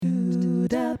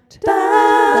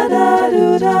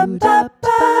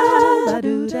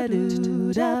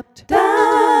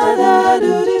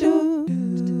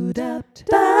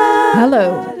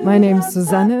Hello, my name is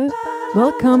Susanne.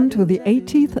 Welcome to the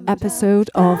 80th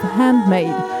episode of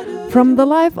Handmade, from the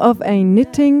life of a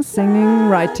knitting, singing,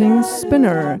 writing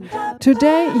spinner.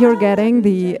 Today you're getting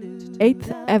the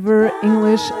 8th ever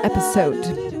English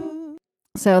episode.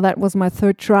 So that was my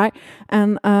third try,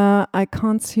 and I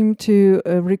can't seem to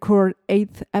record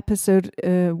 8th episode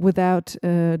without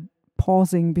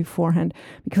pausing beforehand,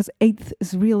 because 8th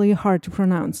is really hard to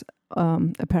pronounce,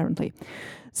 apparently.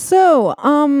 So,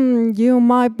 you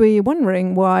might be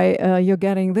wondering why you're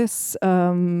getting this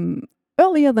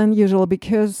earlier than usual,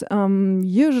 because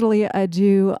usually I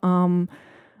do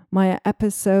my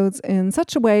episodes in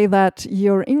such a way that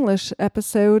your English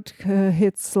episode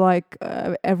hits like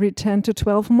every 10 to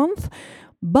 12 months.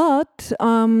 But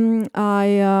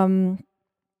I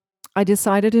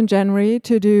decided in January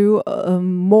to do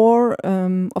more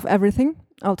of everything.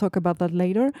 I'll talk about that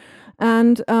later.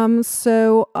 And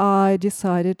so I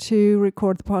decided to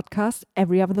record the podcast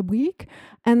every other week.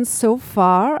 And so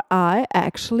far, I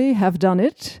actually have done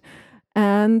it.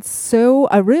 And so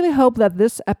I really hope that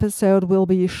this episode will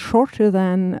be shorter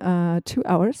than 2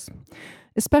 hours,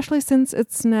 especially since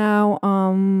it's now,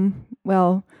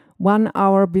 1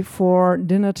 hour before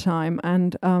dinner time.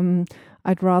 And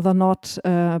I'd rather not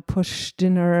push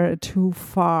dinner too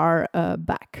far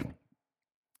back.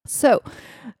 So,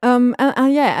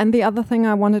 and the other thing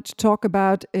I wanted to talk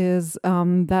about is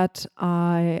that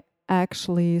I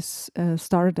actually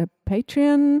started a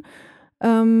Patreon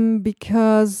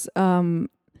because,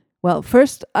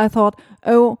 first I thought,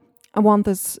 I want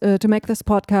this to make this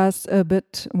podcast a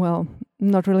bit,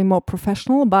 not really more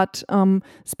professional, but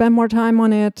spend more time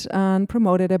on it and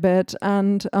promote it a bit.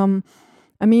 And I'm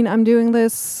doing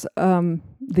this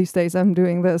these days. I'm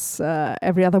doing this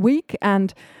every other week,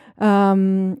 and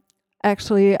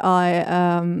actually,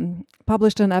 I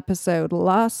published an episode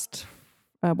last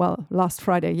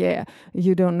Friday. Yeah,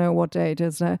 you don't know what day it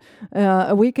is. A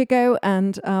week ago,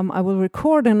 and I will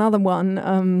record another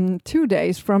one 2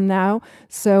 days from now,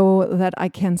 so that I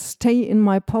can stay in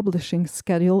my publishing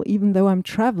schedule, even though I'm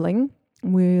traveling.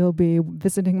 We'll be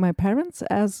visiting my parents,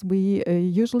 as we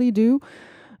usually do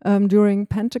during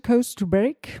Pentecost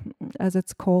break, as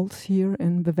it's called here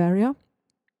in Bavaria.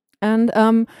 And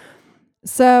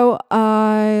so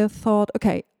I thought,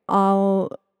 okay,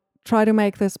 I'll try to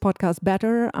make this podcast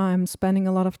better. I'm spending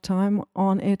a lot of time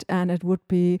on it, and it would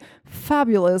be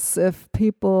fabulous if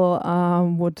people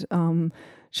would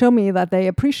show me that they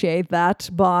appreciate that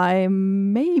by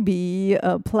maybe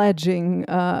pledging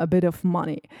a bit of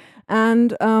money.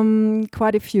 And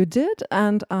quite a few did,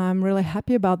 and I'm really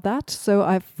happy about that. So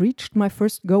I've reached my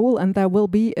first goal, and there will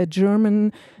be a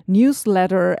German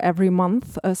newsletter every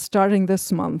month, starting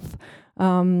this month.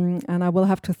 And I will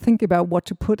have to think about what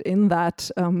to put in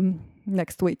that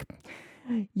next week.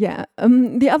 Yeah.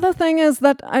 The other thing is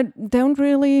that I don't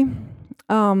really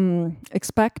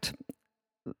expect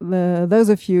those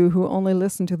of you who only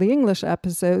listen to the English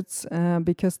episodes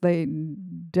because they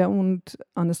don't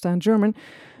understand German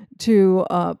to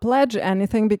pledge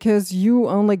anything, because you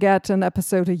only get an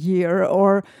episode a year,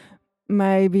 or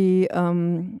maybe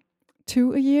 2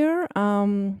 a year.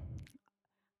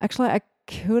 Actually, I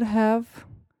could have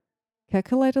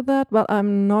calculated that, but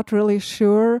I'm not really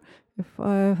sure if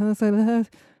it's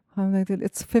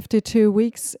 52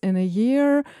 weeks in a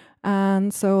year,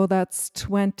 and so that's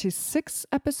 26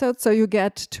 episodes. So you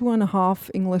get 2.5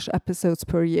 English episodes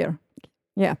per year.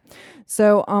 Yeah.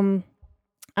 So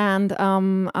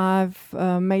I've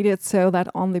made it so that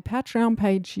on the Patreon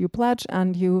page you pledge,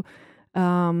 and you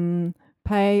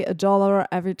pay $1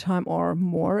 every time, or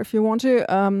more if you want to,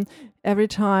 every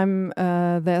time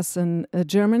there's a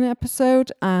German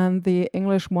episode, and the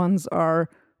English ones are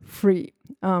free.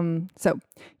 So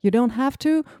you don't have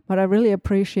to, but I really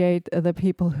appreciate the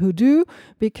people who do,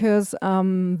 because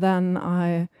then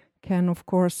I can, of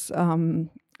course,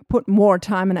 put more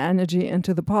time and energy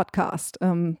into the podcast.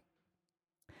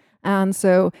 And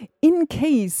so in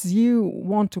case you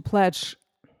want to pledge,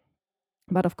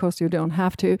 but of course you don't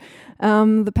have to,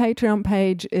 the Patreon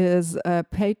page is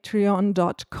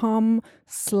patreon.com/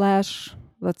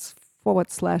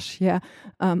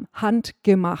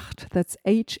 handgemacht. That's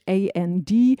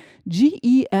HANDGEMACHT.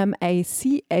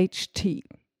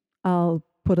 I'll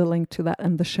put a link to that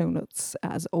in the show notes,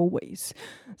 as always.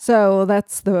 So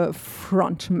that's the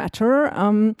front matter.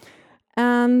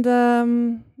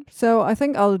 So I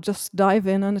think I'll just dive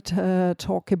in and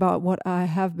talk about what I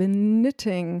have been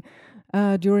knitting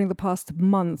during the past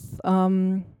month.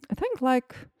 I think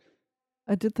like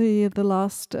I did the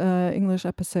last English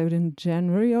episode in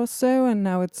January or so, and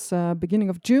now it's beginning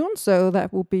of June, so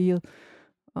that will be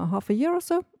half a year or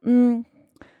so.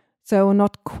 So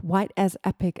not quite as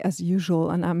epic as usual,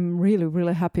 and I'm really,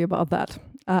 really happy about that.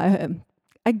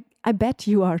 I bet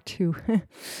you are too.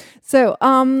 So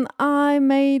I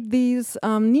made these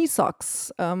knee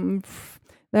socks.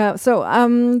 There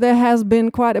has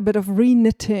been quite a bit of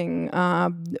re-knitting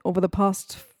over the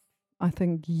past, I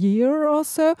think, year or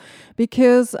so,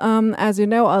 because as you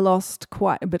know, I lost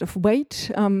quite a bit of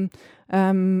weight. I'm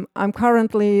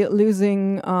currently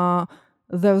losing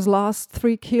those last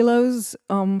 3 kilos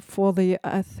for the,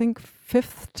 I think,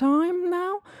 5th time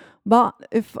now. But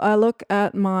if I look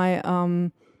at my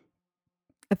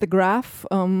at the graph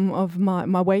of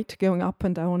my weight going up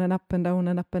and down and up and down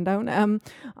and up and down,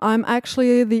 I'm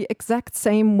actually the exact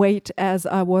same weight as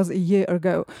I was a year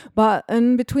ago. But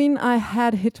in between, I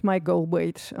had hit my goal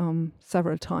weight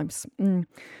several times.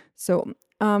 So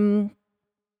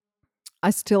I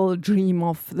still dream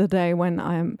of the day when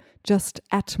I'm just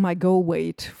at my goal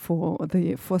weight for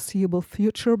the foreseeable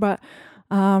future. But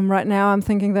right now I'm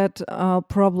thinking that I'll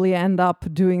probably end up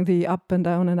doing the up and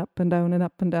down and up and down and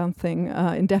up and down thing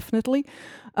indefinitely.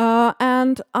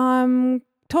 And I'm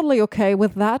totally okay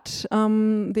with that.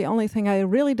 The only thing I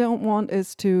really don't want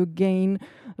is to gain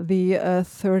the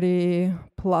 30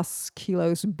 plus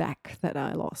kilos back that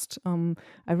I lost.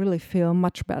 I really feel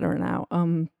much better now.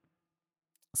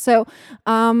 So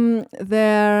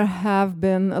there have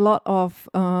been a lot of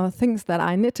things that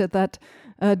I knitted that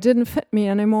didn't fit me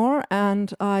anymore,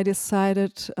 and I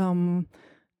decided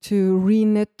to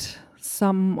re-knit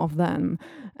some of them.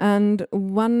 And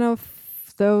one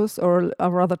of those, or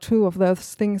rather 2 of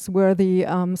those things, were the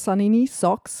sunny knee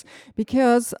socks,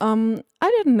 because I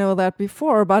didn't know that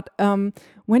before, but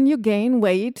when you gain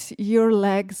weight, your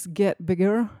legs get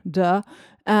bigger, duh.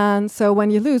 And so when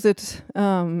you lose it,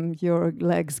 your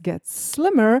legs get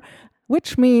slimmer,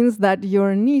 which means that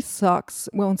your knee socks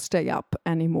won't stay up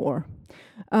anymore.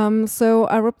 So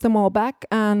I ripped them all back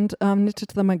and knitted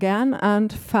them again,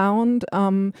 and found,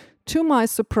 to my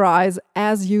surprise,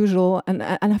 as usual, and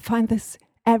I find this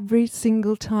every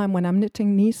single time when I'm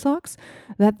knitting knee socks,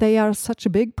 that they are such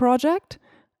a big project,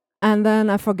 and then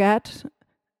I forget.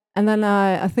 And then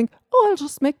I think, oh, I'll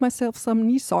just make myself some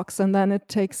knee socks. And then it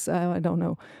takes, I don't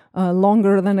know,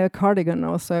 longer than a cardigan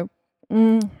or so.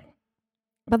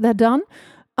 But they're done.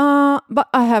 But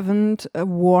I haven't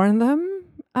worn them,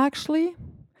 actually.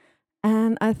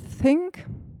 And I think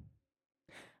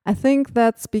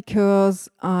that's because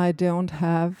I don't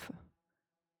have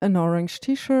an orange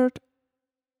t-shirt.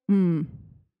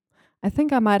 I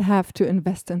think I might have to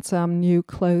invest in some new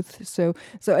clothes. So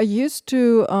I used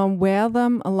to wear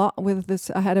them a lot with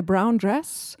this. I had a brown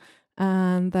dress,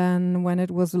 and then when it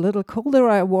was a little colder,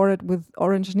 I wore it with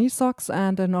orange knee socks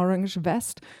and an orange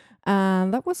vest,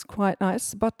 and that was quite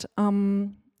nice. But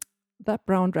that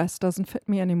brown dress doesn't fit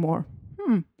me anymore.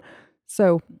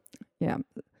 So yeah.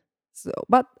 So,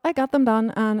 but I got them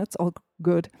done, and it's all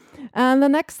good. And the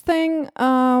next thing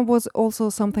was also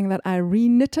something that I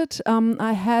re-knitted.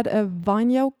 I had a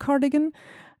Vinyo cardigan,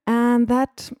 and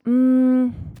that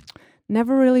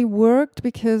never really worked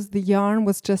because the yarn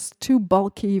was just too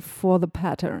bulky for the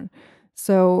pattern.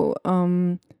 So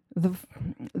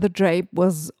the drape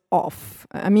was off.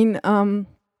 I mean,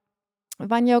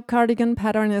 Vinyo cardigan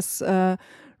pattern is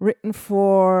written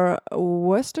for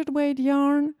worsted weight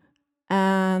yarn.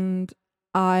 And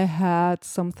I had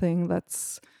something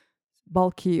that's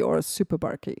bulky or super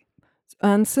bulky.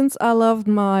 And since I loved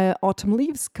my autumn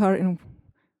leaves cardigan,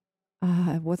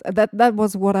 that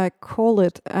was what I call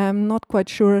it. I'm not quite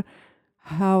sure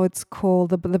how it's called.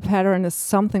 The pattern is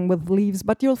something with leaves,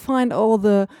 but you'll find all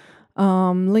the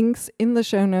links in the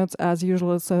show notes as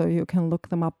usual, so you can look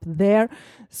them up there.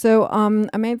 So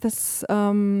I made this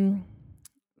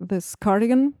this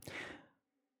cardigan.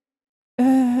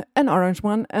 An orange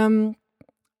one.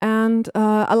 And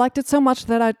I liked it so much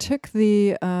that I took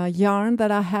the yarn that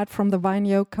I had from the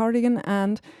Vinyo cardigan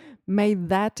and made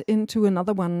that into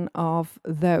another one of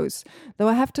those. Though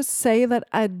I have to say that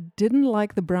I didn't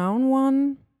like the brown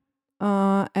one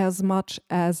as much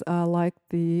as I liked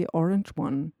the orange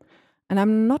one. And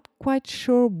I'm not quite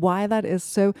sure why that is.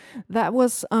 So that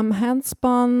was hand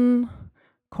spun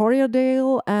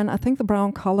Corriedale, and I think the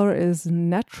brown color is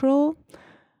natural.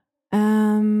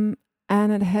 And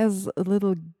it has a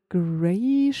little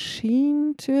gray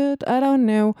sheen to it. I don't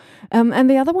know. And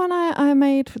the other one I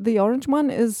made, the orange one,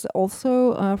 is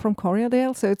also from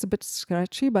Corriedale, so it's a bit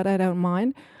scratchy, but I don't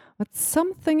mind. But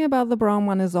something about the brown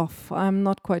one is off. I'm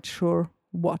not quite sure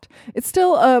what. It's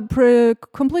still a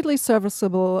completely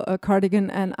serviceable cardigan,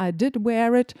 and I did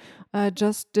wear it. I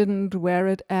just didn't wear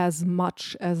it as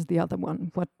much as the other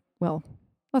one. But, well,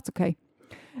 that's okay.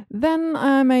 Then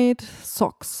I made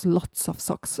socks, lots of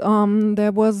socks.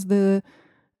 There was I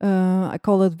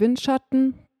call it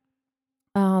Windschatten.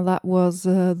 That was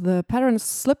the pattern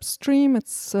Slipstream.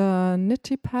 It's a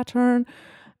knitty pattern.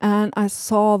 And I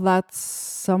saw that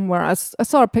somewhere. I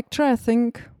saw a picture, I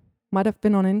think, might have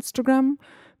been on Instagram,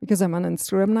 because I'm on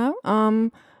Instagram now.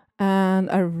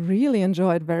 And I really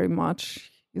enjoyed very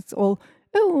much. It's all,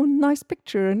 oh, nice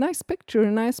picture, nice picture,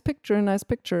 nice picture, nice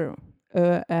picture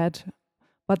ad.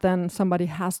 But then somebody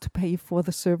has to pay for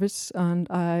the service, and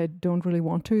I don't really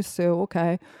want to. So,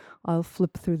 okay, I'll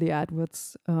flip through the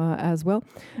AdWords as well.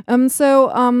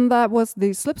 That was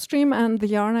the Slipstream, and the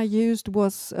yarn I used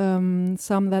was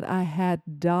some that I had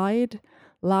dyed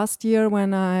last year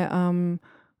when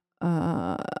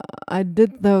I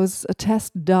did those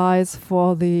test dyes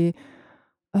for the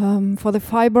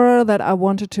fiber that I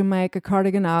wanted to make a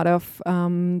cardigan out of.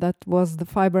 That was the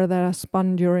fiber that I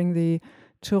spun during the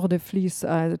Tour de Fleece.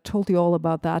 I told you all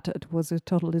about that. It was a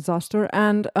total disaster.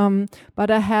 And but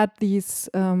I had these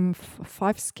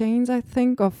 5 skeins, I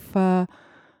think, of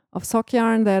sock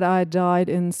yarn that I dyed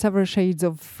in several shades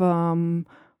of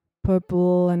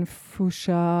purple and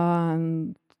fuchsia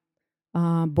and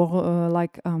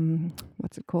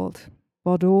what's it called?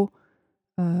 Bordeaux,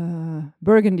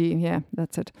 burgundy. Yeah,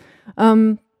 that's it.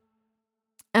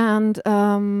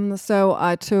 So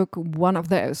I took one of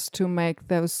those to make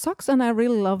those socks, and I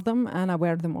really love them, and I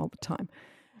wear them all the time.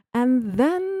 And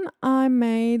then I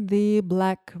made the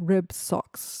black rib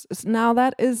socks. Now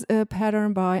that is a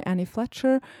pattern by Annie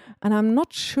Fletcher, and I'm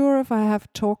not sure if I have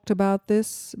talked about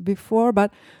this before,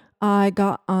 but I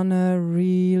got on a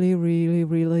really, really,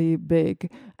 really big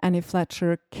Annie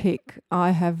Fletcher kick.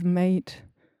 I have made,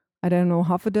 I don't know,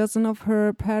 half a dozen of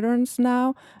her patterns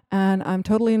now, and I'm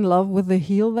totally in love with the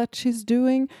heel that she's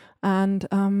doing. And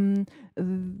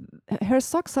her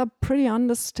socks are pretty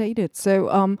understated.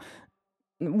 So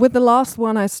with the last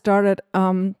one I started,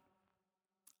 I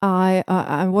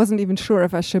wasn't even sure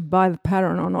if I should buy the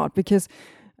pattern or not, because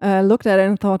I looked at it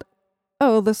and thought,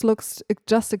 oh, this looks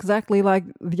just exactly like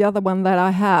the other one that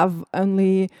I have,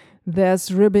 only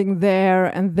there's ribbing there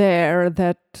and there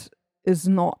that is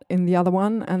not in the other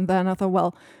one. And then I thought,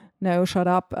 well, no, shut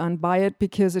up and buy it,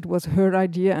 because it was her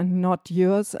idea and not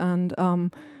yours. And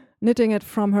knitting it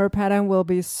from her pattern will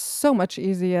be so much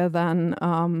easier than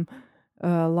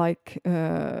trying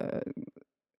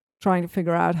to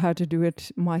figure out how to do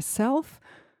it myself.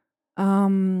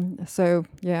 So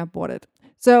yeah, bought it.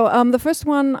 So the first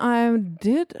one I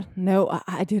did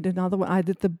another one. I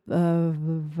did the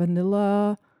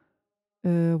vanilla.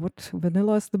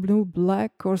 Vanilla is the blue,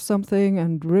 black or something,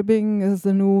 and ribbing is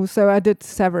the new. So I did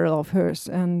several of hers,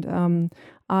 and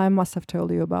I must have told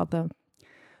you about them.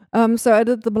 So I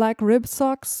did the black rib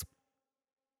socks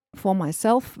for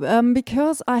myself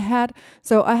because I have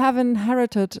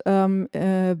inherited some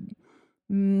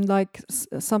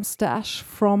stash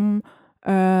from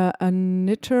a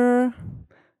knitter.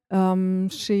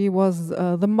 She was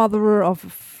the mother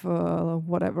of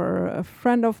a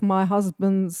friend of my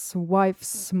husband's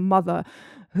wife's mother,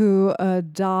 who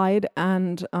died,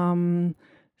 and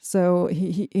so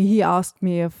he asked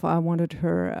me if I wanted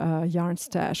her yarn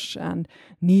stash and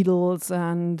needles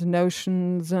and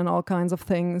notions and all kinds of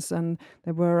things, and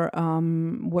there were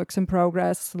works in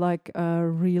progress, like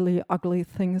really ugly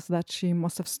things that she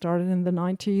must have started in the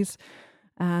 90s,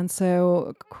 and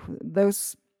so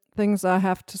those things, I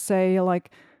have to say,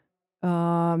 like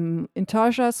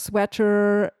Intarsia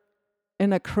sweater in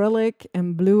acrylic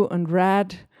in blue and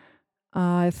red,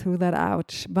 I threw that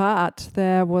out. But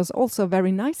there was also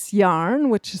very nice yarn,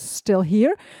 which is still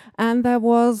here, and there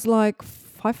was like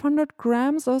 500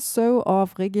 grams or so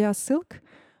of Regia silk,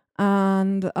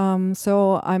 and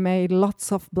so I made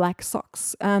lots of black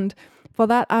socks, and for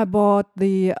that I bought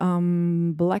the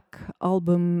Black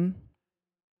Album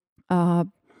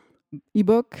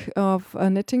ebook of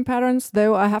knitting patterns,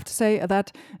 though I have to say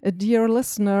that a dear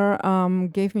listener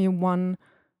gave me one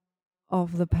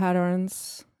of the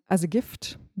patterns as a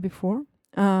gift before,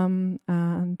 and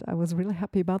I was really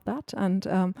happy about that. And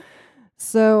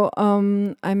so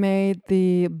I made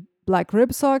the black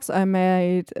rib socks, I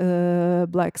made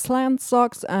black slant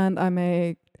socks, and I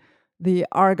made the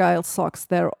Argyle socks.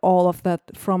 They're all of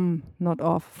that from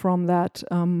that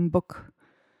book.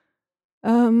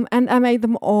 And I made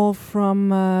them all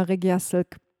from Regia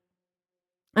silk.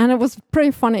 And it was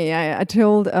pretty funny. I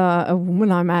told a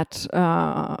woman I met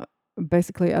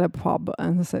basically at a pub,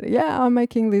 and I said, yeah, I'm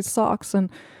making these socks. And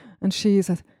she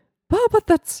said, oh, but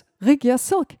that's Regia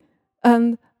silk,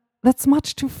 and that's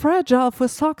much too fragile for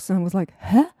socks. And I was like,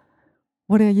 huh?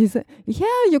 What are you saying? Yeah,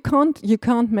 you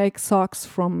can't make socks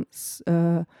from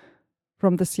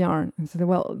this yarn. And I said,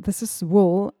 well, this is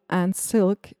wool and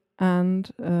silk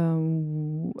and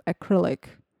acrylic.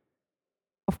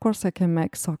 Of course I can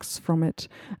make socks from it.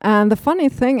 And the funny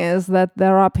thing is that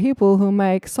there are people who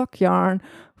make sock yarn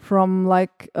from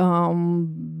like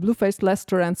blue-faced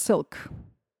Leicester and silk,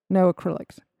 no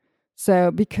acrylics.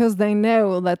 So because they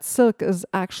know that silk is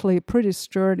actually pretty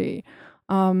sturdy.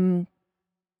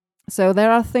 So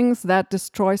there are things that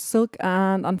destroy silk,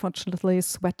 and unfortunately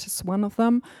sweat is one of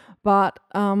them. But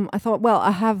I thought, well,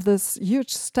 I have this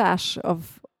huge stash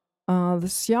of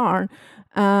this yarn,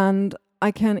 and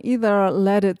I can either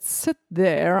let it sit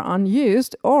there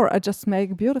unused, or I just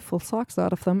make beautiful socks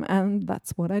out of them, and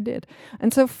that's what I did.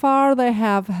 And so far they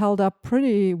have held up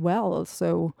pretty well.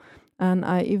 And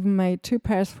I even made 2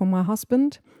 pairs for my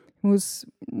husband, who's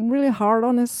really hard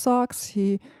on his socks.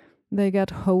 They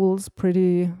get holes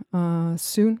pretty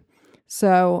soon.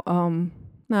 So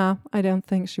I don't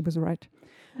think she was right.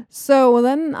 So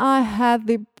then I had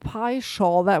the pie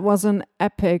shawl. That was an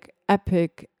epic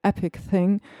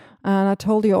thing. And I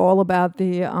told you all about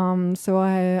the, so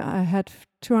I had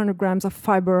 200 grams of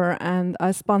fiber and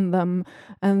I spun them,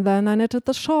 and then I knitted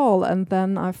the shawl, and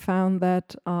then I found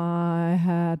that I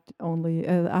had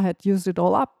used it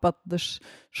all up, but the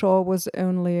shawl was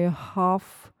only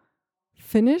half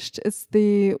finished. It's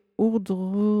the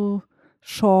Urdru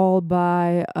shawl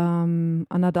by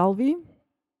Anna Dalvi,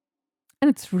 and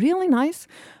it's really nice.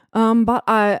 But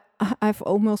I've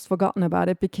almost forgotten about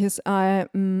it because I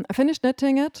finished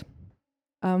knitting it.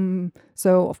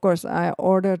 So of course I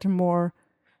ordered more.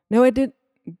 No, I did.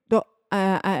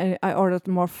 I ordered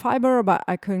more fiber, but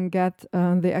I couldn't get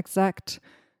the exact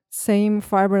same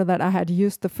fiber that I had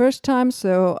used the first time.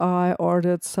 So I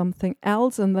ordered something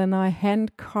else, and then I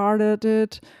hand carded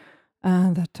it,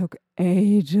 and that took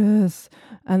ages.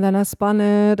 And then I spun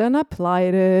it and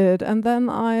applied it, and then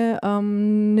I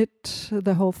knit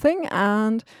the whole thing.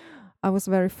 And I was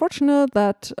very fortunate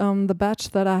that the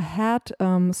batch that I had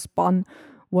spun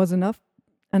was enough,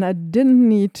 and I didn't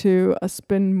need to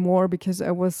spin more because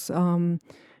I was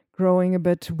growing a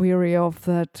bit weary of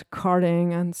that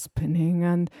carding and spinning.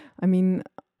 And I mean,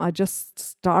 I just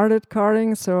started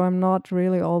carding, so I'm not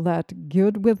really all that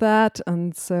good with that,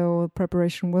 and so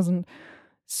preparation wasn't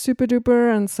super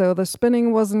duper, and so the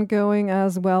spinning wasn't going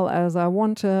as well as I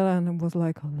wanted, and it was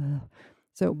like, oh.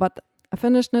 So but I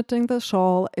finished knitting the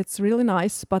shawl. It's really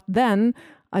nice, but then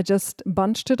I just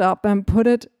bunched it up and put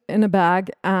it in a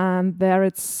bag, and there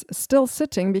it's still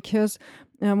sitting because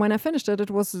when I finished it, it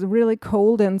was really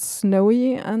cold and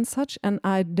snowy and such, and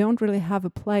I don't really have a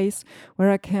place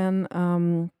where I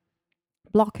can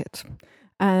block it,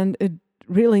 and it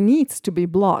really needs to be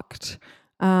blocked.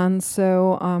 And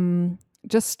so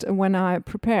just when I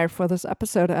prepared for this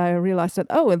episode, I realized that,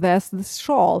 oh, there's this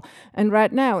shawl, and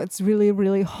right now it's really,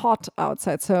 really hot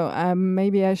outside, so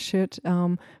maybe I should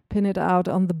pin it out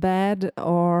on the bed,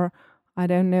 or I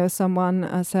don't know,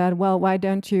 someone said, well, why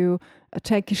don't you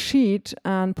take a sheet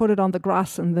and put it on the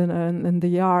grass in the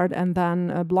yard, and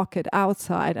then block it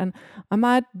outside. And I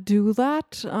might do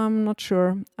that. I'm not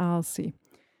sure. I'll see.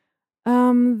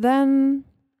 Then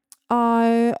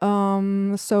I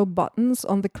sew buttons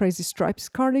on the Crazy Stripes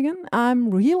cardigan.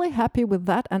 I'm really happy with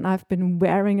that, and I've been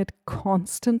wearing it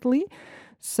constantly.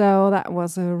 So that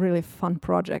was a really fun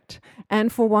project.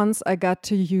 And for once, I got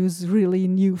to use really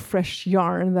new, fresh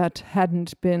yarn that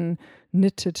hadn't been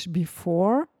knitted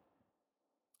before.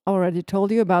 Already told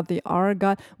you about the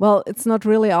Argyle. Well, it's not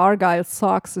really Argyle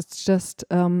socks. It's just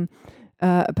a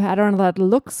pattern that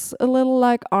looks a little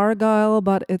like Argyle,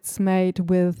 but it's made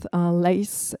with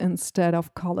lace instead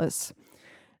of collars.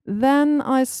 Then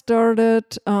I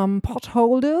started pot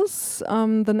holders,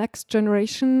 the next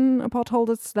generation pot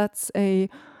holders. That's a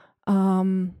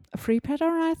free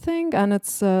pattern, I think, and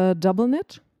it's a double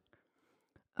knit.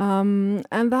 And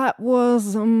that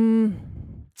was,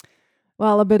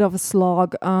 a bit of a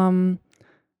slog.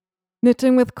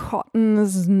 Knitting with cotton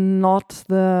is not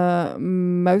the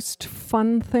most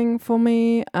fun thing for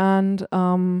me, and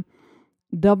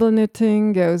double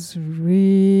knitting goes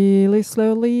really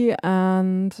slowly,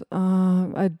 and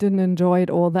I didn't enjoy it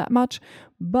all that much.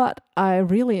 But I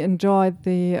really enjoyed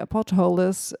the pot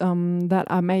holders that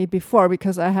I made before,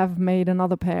 because I have made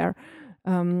another pair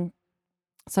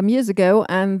some years ago,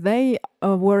 and they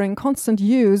were in constant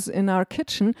use in our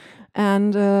kitchen.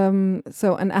 And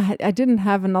I didn't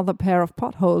have another pair of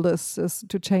pot holders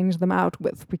to change them out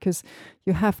with, because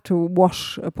you have to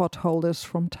wash pot holders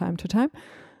from time to time.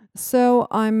 So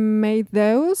I made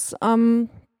those.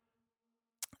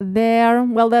 They're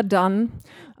done.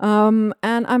 And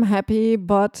I'm happy,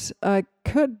 but I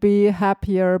could be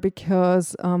happier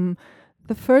because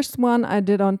the first one I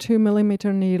did on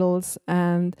 2mm needles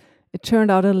and it turned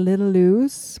out a little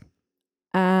loose.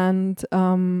 And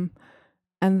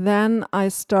then I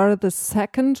started the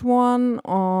second one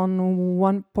on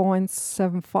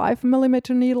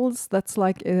 1.75mm needles. That's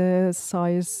like a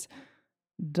size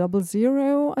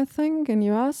 00, I think, in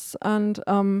US. And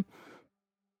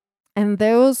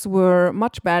those were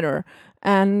much better.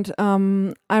 And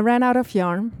I ran out of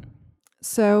yarn,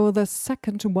 so the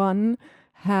second one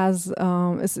has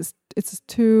it's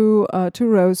two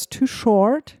rows too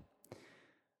short.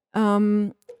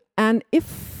 And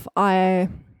if I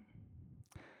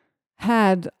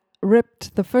had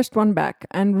ripped the first one back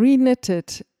and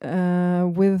reknitted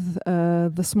with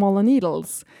the smaller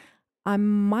needles, I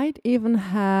might even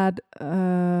have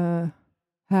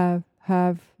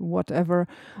whatever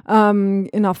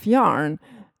enough yarn,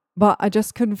 but I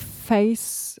just couldn't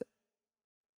face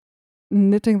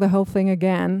knitting the whole thing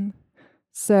again,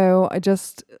 so I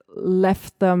just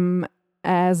left them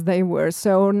as they were.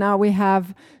 So now we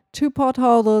have two pot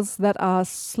holders that are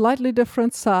slightly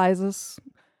different sizes,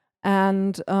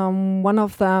 and one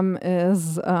of them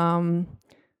is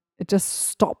it just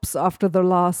stops after the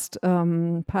last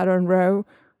pattern row.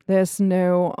 There's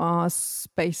no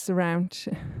space around.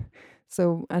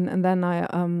 So and then I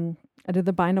did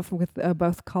the bind off with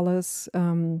both colors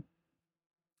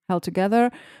held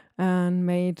together and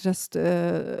made just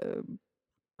a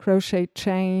crochet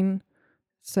chain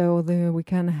so we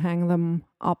can hang them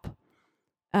up.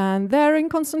 And they're in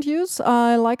constant use.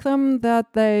 I like them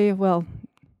that they, well,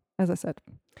 as I said,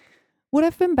 would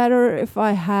have been better if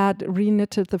I had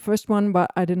reknitted the first one,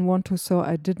 but I didn't want to, so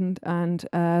I didn't. And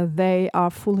they are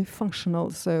fully functional,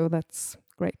 so that's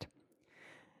great.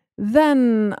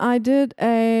 Then I did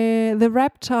the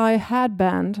wrap tie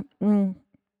headband.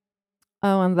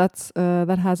 Oh, and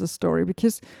that has a story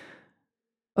because,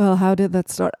 well, how did that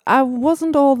start? I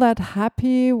wasn't all that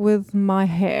happy with my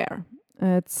hair.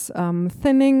 It's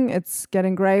thinning, it's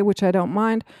getting gray, which I don't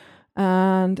mind,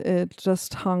 and it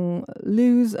just hung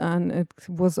loose, and it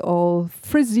was all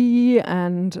frizzy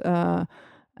and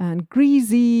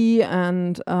greasy,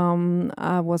 and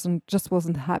I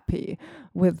wasn't happy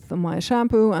with my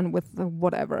shampoo and with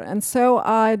whatever. And so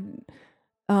I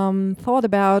thought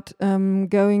about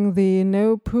going the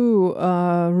no poo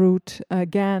route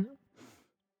again.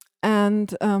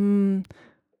 And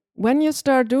when you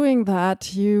start doing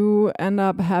that, you end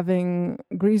up having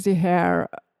greasy hair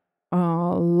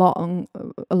a lot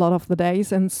of the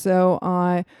days. And so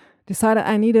I decided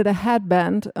I needed a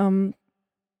headband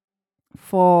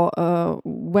for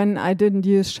when I didn't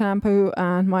use shampoo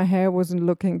and my hair wasn't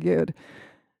looking good.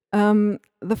 The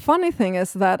funny thing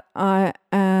is that I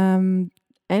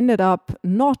ended up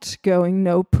not going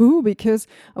no poo because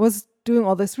I was doing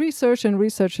all this research, and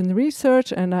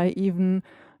I even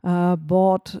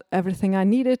bought everything I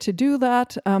needed to do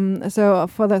that. So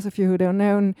for those of you who don't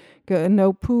know,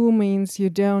 no poo means you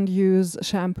don't use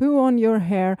shampoo on your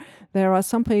hair. There are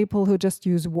some people who just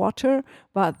use water,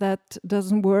 but that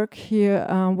doesn't work here.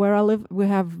 Where I live, we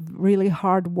have really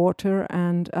hard water,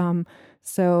 and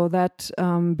so that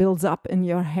builds up in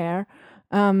your hair.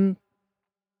 And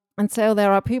so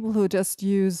there are people who just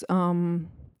use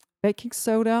baking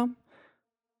soda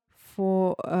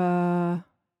for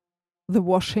the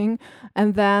washing,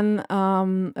 and then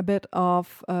a bit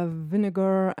of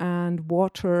vinegar and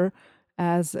water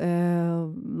as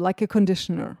like a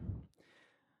conditioner.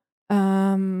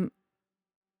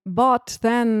 But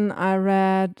then I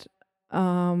read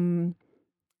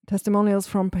testimonials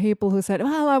from people who said,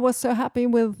 well, I was so happy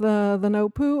with the no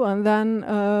poo, and then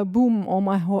boom, all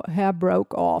my hair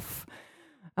broke off.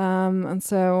 And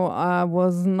so I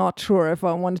was not sure if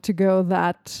I wanted to go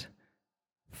that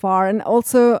far. And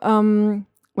also,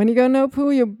 when you go no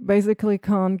poo, you basically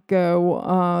can't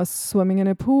go swimming in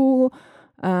a pool.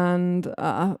 And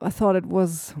I thought it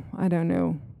was, I don't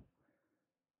know,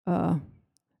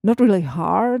 not really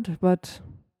hard, but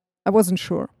I wasn't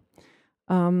sure.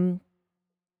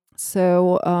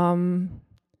 So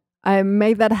I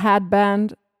made that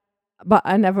headband, but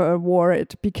I never wore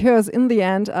it because in the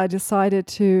end I decided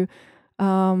to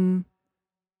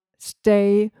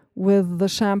stay with the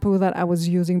shampoo that I was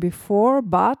using before,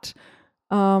 but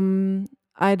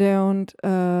I don't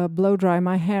blow dry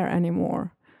my hair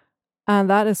anymore. And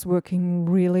that is working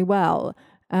really well.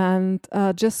 And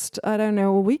just, I don't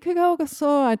know, a week ago or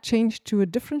so, I changed to a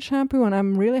different shampoo and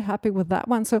I'm really happy with that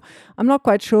one. So I'm not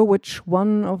quite sure which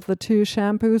one of the two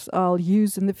shampoos I'll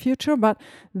use in the future, but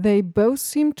they both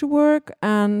seem to work.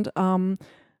 And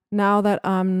now that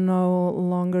I'm no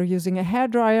longer using a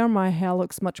hairdryer, my hair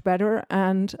looks much better.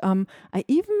 And I'm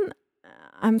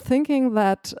thinking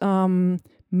that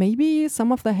maybe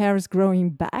some of the hair is growing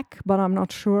back, but I'm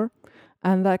not sure.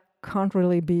 And that can't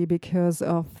really be because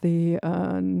of the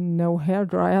no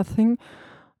hairdryer thing.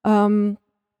 The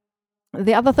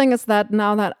other thing is that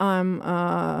now that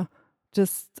I'm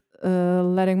just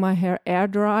letting my hair air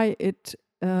dry,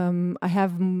 I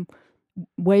have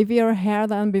wavier hair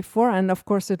than before, and of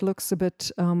course it looks a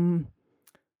bit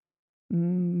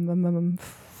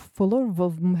fuller.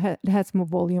 It has more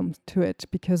volume to it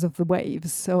because of the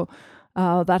waves, so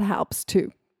that helps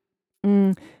too.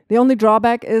 The only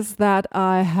drawback is that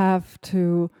I have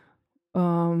to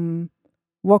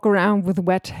walk around with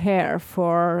wet hair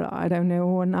for, I don't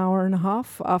know, an hour and a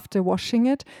half after washing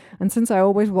it. And since I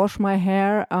always wash my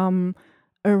hair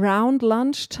around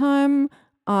lunchtime,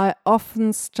 I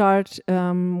often start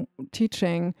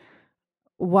teaching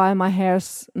while my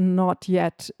hair's not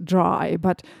yet dry.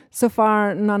 But so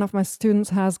far, none of my students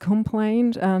has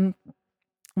complained. And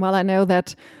while I know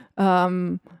that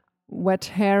wet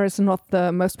hair is not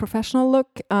the most professional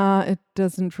look, it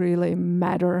doesn't really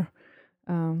matter.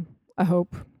 I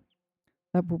hope.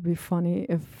 That would be funny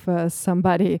if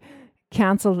somebody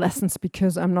canceled lessons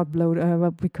because I'm not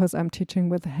because I'm teaching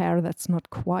with hair that's not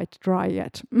quite dry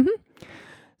yet.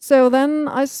 So then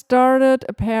I started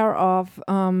a pair of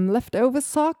leftover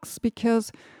socks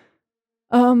because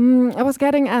I was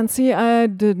getting antsy. I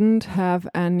didn't have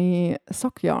any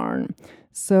sock yarn.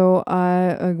 So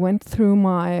I went through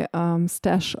my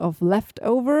stash of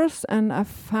leftovers and I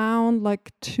found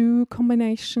like 2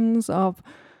 combinations of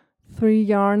 3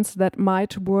 yarns that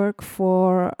might work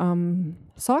for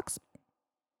socks.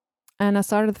 And I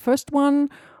started the first one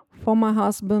for my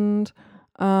husband,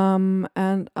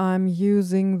 and I'm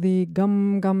using the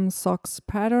Gum Socks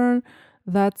pattern.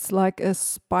 That's like a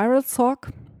spiral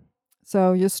sock.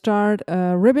 So you start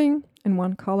ribbing in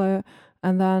one color,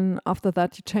 and then after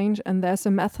that you change, and there's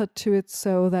a method to it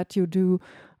so that you do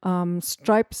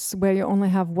stripes where you only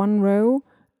have one row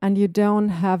and you don't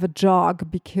have a jog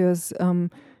because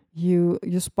you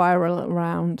spiral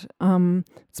around.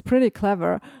 It's pretty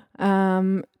clever.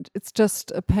 It's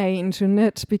just a pain to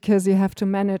knit because you have to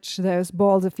manage those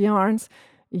balls of yarn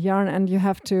and you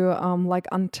have to like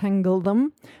untangle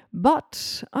them.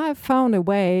 But I found a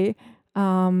way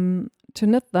to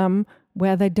knit them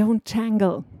where they don't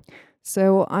tangle.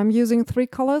 So I'm using 3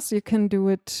 colors. You can do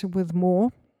it with more.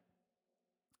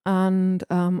 And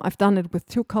I've done it with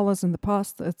 2 colors in the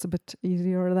past. It's a bit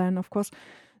easier then, of course.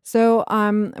 So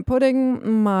I'm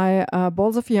putting my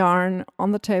balls of yarn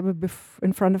on the table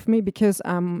in front of me because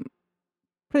I'm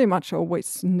pretty much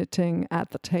always knitting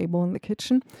at the table in the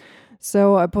kitchen.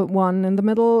 So I put one in the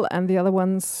middle and the other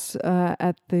ones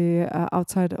at the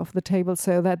outside of the table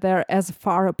so that they're as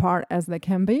far apart as they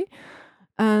can be.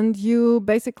 And you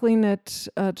basically knit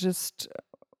just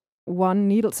 1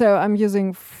 needle. So I'm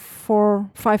using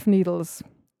 5 needles,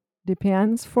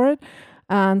 depends for it.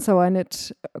 And so I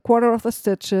knit a quarter of the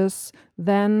stitches,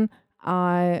 then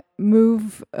I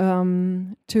move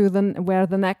to where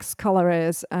the next color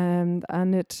is, and I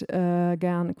knit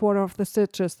again a quarter of the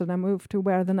stitches, then I move to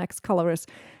where the next color is.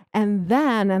 And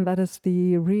then, and that is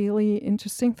the really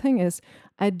interesting thing, is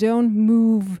I don't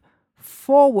move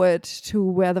forward to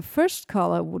where the first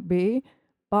color would be,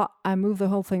 but I move the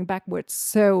whole thing backwards.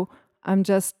 So I'm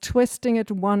just twisting it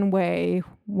one way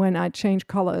when I change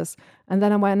colors. And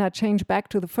then when I change back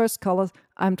to the first colors,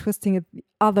 I'm twisting it the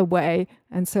other way.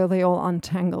 And so they all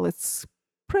untangle. It's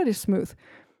pretty smooth.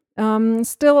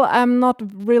 Still, I'm not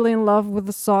really in love with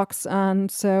the socks. And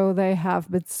so they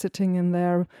have been sitting in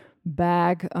their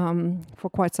bag for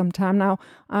quite some time now.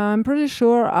 I'm pretty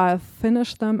sure I'll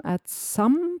finish them at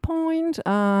some point.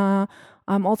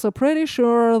 I'm also pretty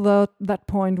sure that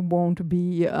point won't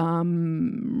be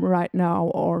right now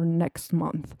or next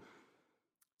month.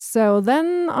 So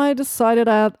then I decided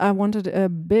that I wanted a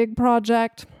big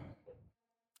project.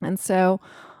 And so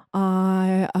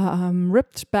I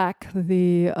ripped back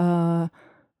the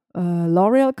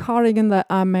L'Oreal cardigan that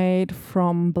I made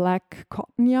from black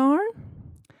cotton yarn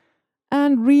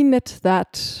and re-knit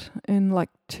that in like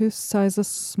 2 sizes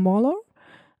smaller.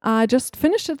 I just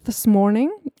finished it this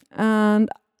morning and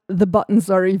the buttons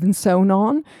are even sewn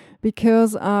on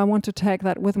because I want to take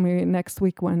that with me next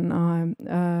week when I'm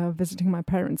visiting my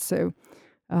parents. So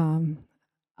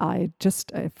I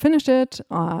finished it.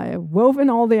 I wove in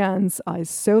all the ends. I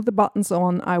sewed the buttons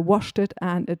on. I washed it,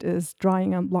 and it is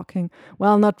drying and blocking.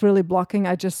 Well, not really blocking.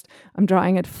 I'm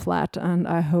drying it flat, and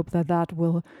I hope that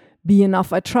will be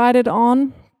enough. I tried it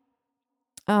on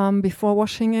before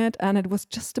washing it, and it was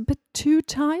just a bit too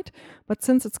tight. But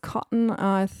since it's cotton,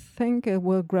 I think it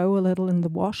will grow a little in the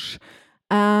wash.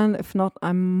 And if not,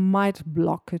 I might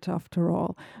block it after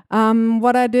all.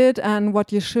 What I did and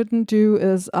what you shouldn't do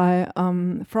is I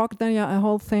frogged the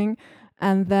whole thing,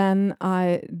 and then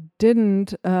I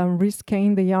didn't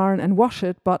reskein the yarn and wash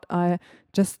it, but I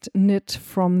just knit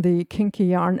from the kinky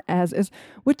yarn as is,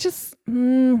 which is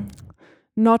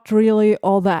not really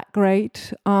all that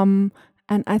great. And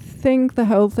I think the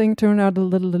whole thing turned out a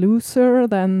little looser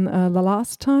than the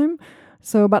last time.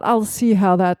 So, but I'll see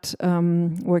how that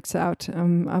works out.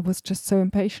 I was just so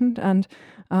impatient, and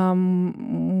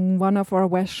one of our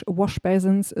wash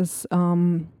basins is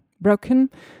broken.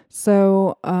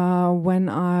 So when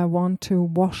I want to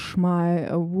wash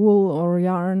my wool or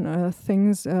yarn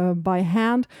things by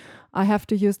hand, I have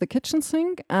to use the kitchen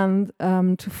sink, and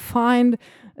to find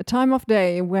a time of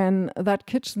day when that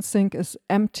kitchen sink is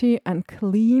empty and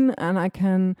clean, and I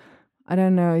can, I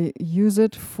don't know, use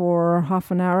it for half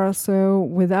an hour or so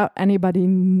without anybody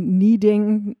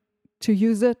needing to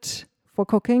use it for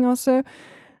cooking or so.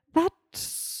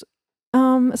 That's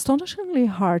astonishingly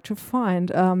hard to find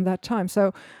that time.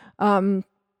 So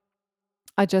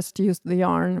I just used the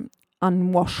yarn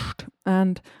unwashed,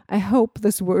 and I hope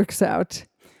this works out.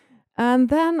 And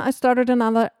then I started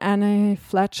another Annie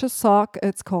Fletcher sock.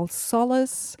 It's called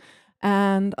Solace.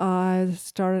 And I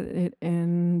started it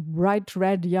in bright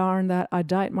red yarn that I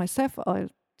dyed myself.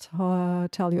 I'll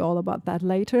tell you all about that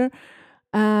later.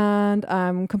 And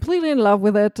I'm completely in love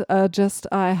with it. Just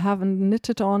I haven't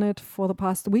knitted on it for the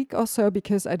past week or so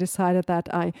because I decided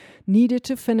that I needed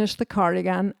to finish the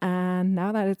cardigan. And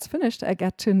now that it's finished, I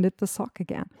get to knit the sock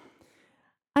again.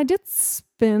 I did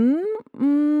spin,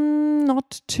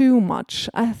 not too much.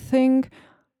 I think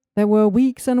there were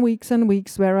weeks and weeks and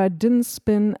weeks where I didn't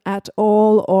spin at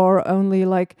all, or only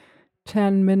like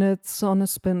 10 minutes on a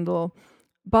spindle.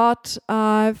 But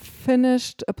I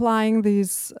finished applying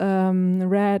these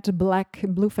red, black,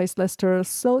 blue-faced Leicester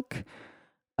silk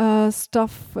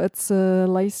stuff. It's a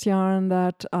lace yarn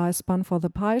that I spun for the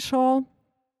pie shawl.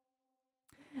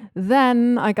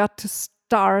 Then I got to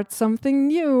start something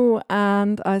new,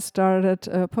 and I started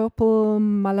a purple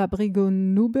Malabrigo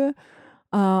Nube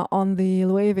on the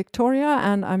Louis Victoria,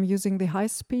 and I'm using the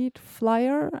high-speed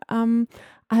flyer. I'm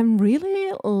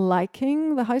really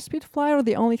liking the high-speed flyer.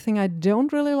 The only thing I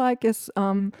don't really like is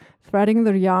threading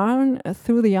the yarn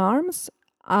through the arms.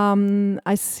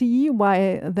 I see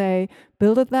why they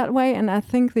build it that way, and I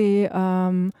think the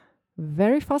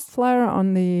very fast flyer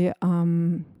on the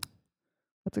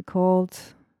what's it called?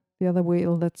 The other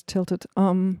wheel that's tilted.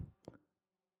 I'm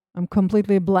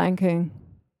completely blanking.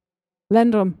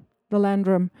 Landrum. The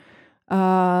Landrum.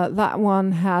 That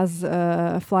one has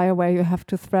a flyer where you have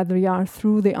to thread the yarn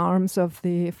through the arms of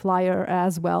the flyer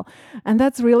as well. And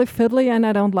that's really fiddly, and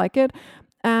I don't like it.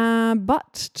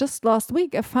 But just last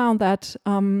week, I found that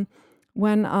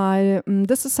when I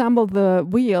disassembled the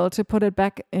wheel to put it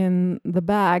back in the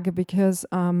bag, because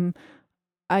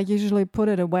I usually put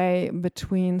it away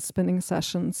between spinning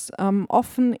sessions,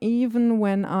 often even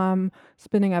when I'm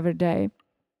spinning every day.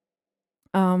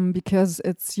 Because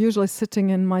it's usually sitting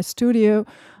in my studio,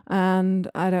 and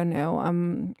I don't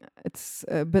know, it's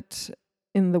a bit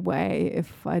in the way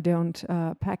if I don't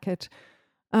pack it.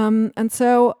 And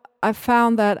so I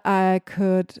found that I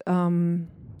could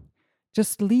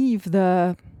just leave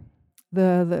the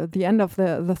end of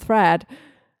the thread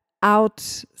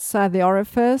outside the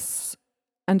orifice,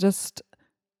 and just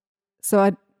so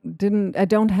I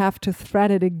don't have to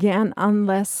thread it again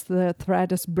unless the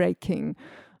thread is breaking.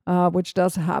 Which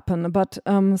does happen. But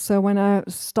so when I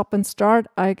stop and start,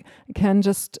 I can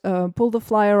just pull the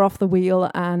flyer off the wheel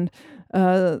and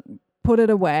put it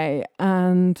away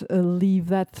and leave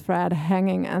that thread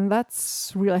hanging. And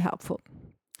that's really helpful.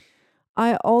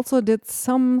 I also did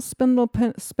some spindle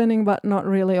spinning, but not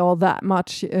really all that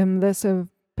much. There's a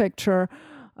picture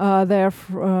there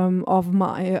of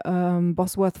my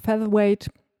Bosworth featherweight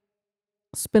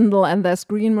spindle, and there's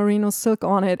green merino silk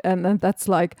on it. And that's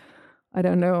like, I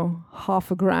don't know,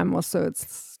 half a gram or so.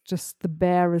 It's just the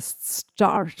barest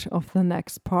start of the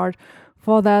next part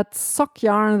for that sock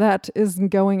yarn that isn't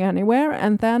going anywhere.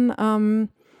 And then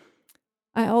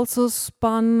I also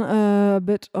spun a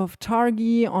bit of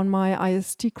Targi on my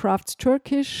IST Crafts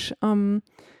Turkish,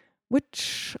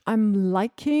 which I'm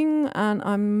liking,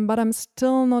 but I'm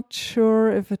still not sure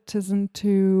if it isn't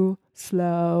too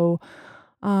slow.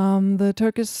 The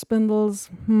Turkish spindles,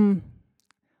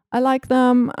 I like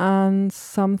them, and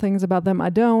some things about them I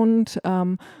don't.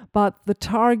 But the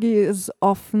targi is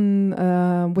often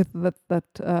with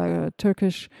that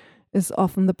Turkish is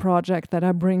often the project that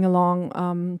I bring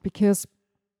along because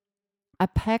I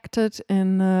packed it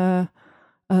in a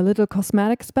little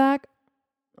cosmetics bag,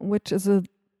 which is a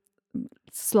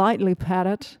slightly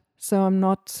padded, so I'm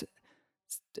not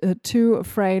too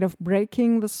afraid of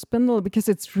breaking the spindle because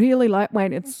it's really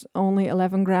lightweight. It's only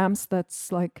 11 grams.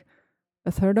 That's like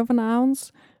a third of an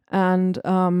ounce, and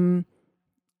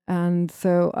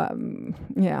so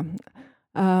yeah,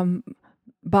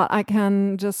 but I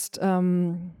can just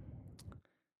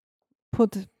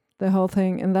put the whole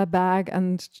thing in that bag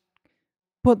and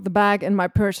put the bag in my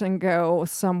purse and go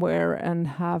somewhere and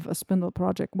have a spindle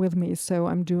project with me. So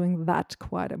I'm doing that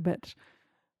quite a bit.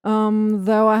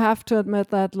 Though I have to admit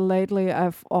that lately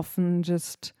I've often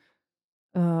just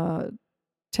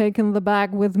taken the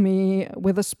bag with me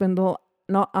with a spindle,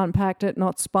 not unpacked it,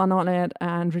 not spun on it,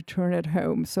 and returned it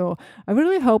home. So I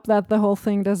really hope that the whole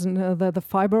thing doesn't, that the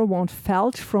fiber won't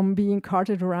felt from being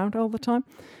carted around all the time.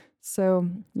 So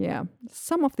yeah,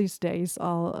 some of these days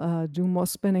I'll do more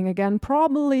spinning again,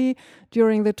 probably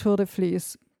during the Tour de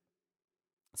Fleece.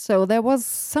 So there was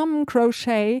some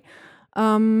crochet.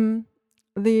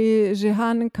 The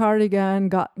Jehan cardigan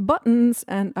got buttons,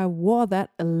 and I wore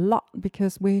that a lot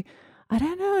because I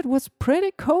don't know, it was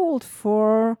pretty cold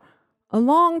for a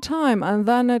long time, and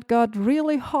then it got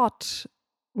really hot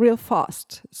real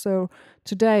fast. So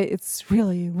today it's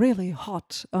really, really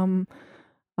hot. So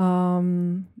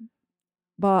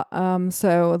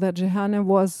the Jehan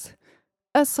was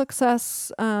a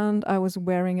success, and I was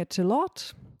wearing it a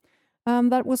lot.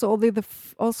 That was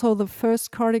also the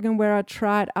first cardigan where I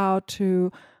tried out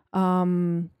to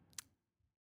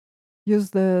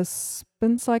use the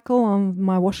spin cycle on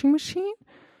my washing machine.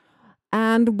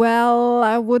 And well,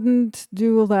 I wouldn't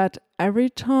do that every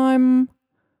time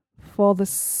for the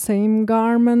same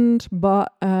garment,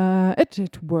 but it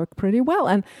did work pretty well.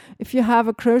 And if you have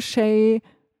a crochet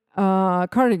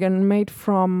cardigan made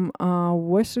from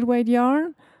worsted weight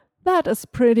yarn, that is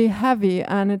pretty heavy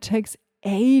and it takes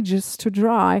ages to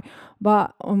dry,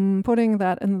 but putting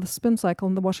that in the spin cycle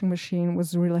in the washing machine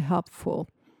was really helpful.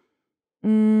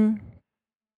 Yeah,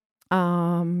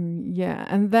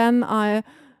 and then I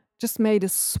just made a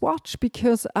swatch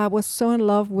because I was so in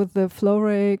love with the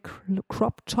Flore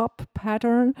crop top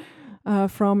pattern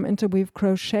from Interweave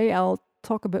Crochet. I'll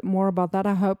talk a bit more about that,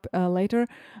 I hope, later.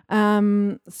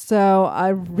 So I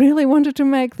really wanted to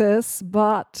make this,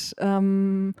 but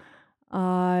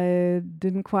I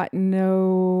didn't quite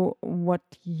know what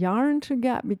yarn to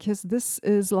get because this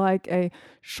is like a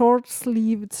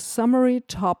short-sleeved summery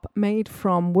top made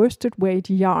from worsted weight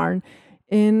yarn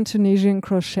in Tunisian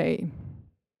crochet.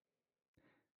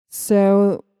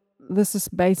 So this is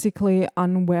basically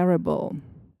unwearable,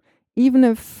 even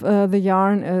if the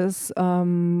yarn is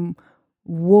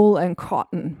wool and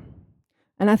cotton.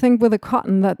 And I think with the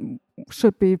cotton that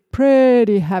should be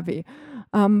pretty heavy.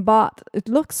 But it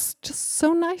looks just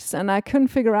so nice, and I couldn't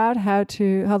figure out how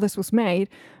this was made,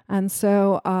 and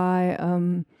so I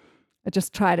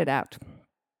just tried it out.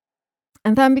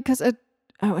 And then because I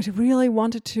really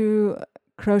wanted to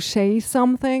crochet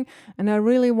something, and I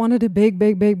really wanted a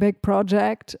big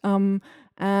project, and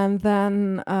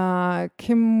then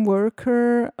Kim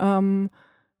Worker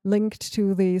linked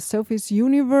to the Sophie's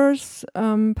Universe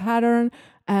pattern,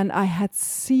 and I had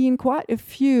seen quite a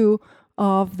few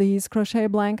of these crochet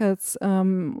blankets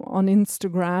on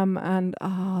Instagram, and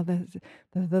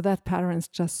that pattern is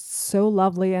just so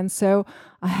lovely. And so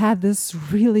I had this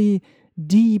really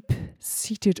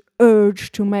deep-seated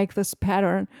urge to make this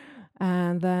pattern.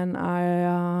 And then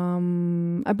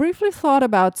I briefly thought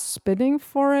about spinning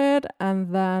for it,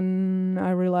 and then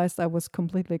I realized I was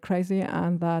completely crazy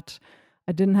and that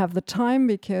I didn't have the time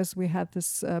because we had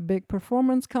this big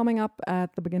performance coming up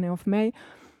at the beginning of May.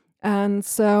 And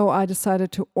so I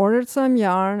decided to order some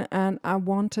yarn, and I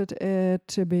wanted it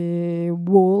to be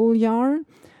wool yarn,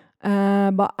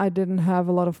 but I didn't have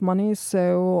a lot of money,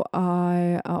 so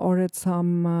I ordered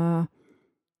some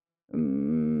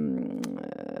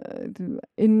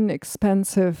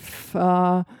inexpensive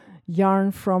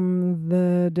yarn from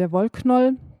the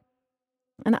Wollknoll.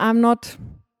 And I'm not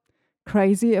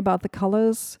crazy about the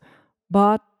colors,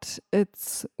 but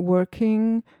it's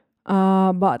working.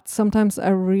 But sometimes I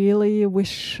really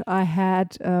wish I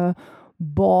had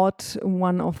bought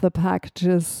one of the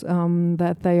packages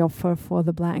that they offer for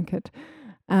the blanket.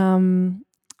 And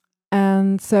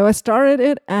so I started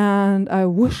it, and I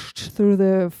whooshed through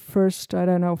the first,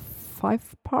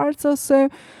 5 parts or so.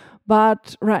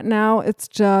 but right now it's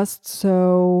just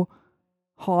so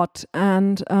hot,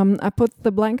 and I put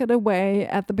the blanket away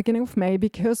at the beginning of May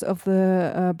because of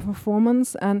the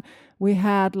performance, and we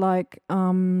had like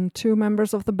 2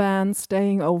 members of the band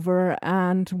staying over,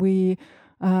 and we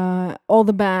all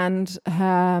the band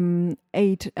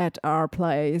ate at our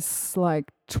place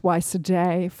like twice a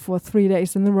day for 3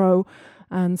 days in a row,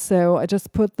 and so I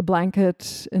just put the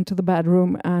blanket into the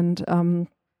bedroom, and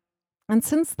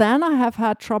since then, I have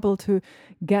had trouble to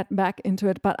get back into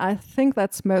it, but I think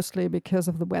that's mostly because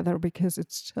of the weather, because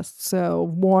it's just so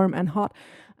warm and hot.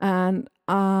 And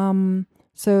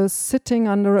so sitting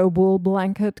under a wool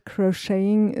blanket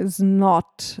crocheting is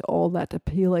not all that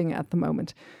appealing at the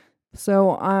moment.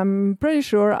 So I'm pretty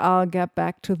sure I'll get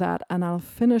back to that and I'll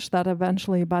finish that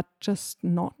eventually, but just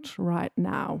not right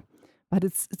now. But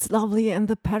it's lovely and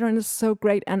the pattern is so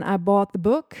great, and I bought the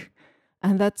book.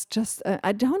 And that's just,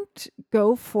 I don't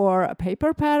go for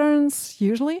paper patterns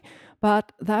usually,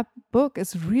 but that book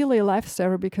is really a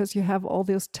lifesaver because you have all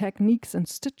those techniques and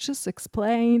stitches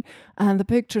explained, and the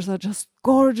pictures are just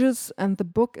gorgeous, and the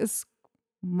book is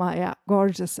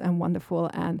gorgeous and wonderful,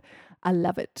 and I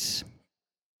love it.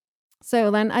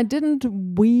 So then I didn't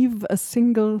weave a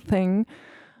single thing,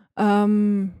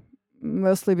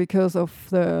 mostly because of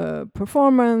the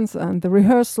performance and the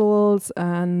rehearsals,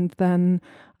 and then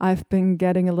I've been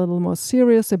getting a little more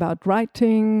serious about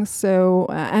writing, so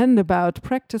and about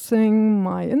practicing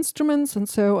my instruments, and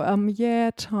so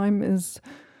time is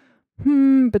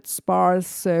a bit sparse,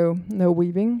 so no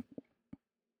weaving.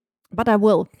 But I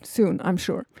will soon, I'm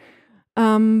sure.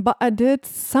 But I did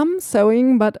some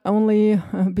sewing, but only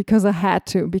because I had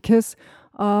to, because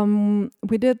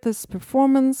we did this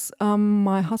performance.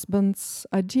 My husband's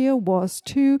idea was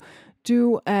to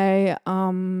do a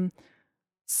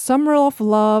Summer of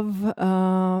Love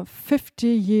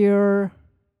 50-year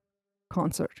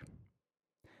concert.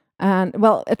 And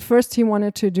well, at first he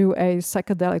wanted to do a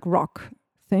psychedelic rock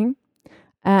thing,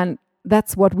 and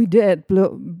that's what we did,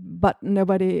 but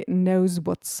nobody knows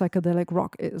what psychedelic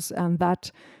rock is, and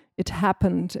that it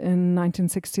happened in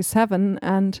 1967,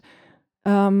 and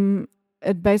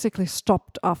it basically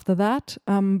stopped after that.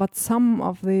 But some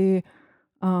of the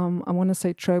I want to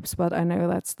say tropes, but I know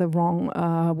that's the wrong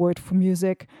word for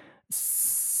music.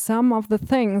 Some of the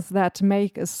things that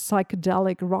make a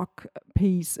psychedelic rock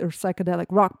piece,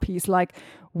 like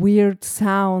weird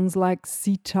sounds like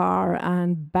sitar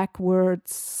and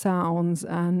backwards sounds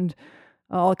and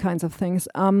all kinds of things,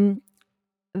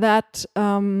 that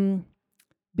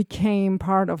became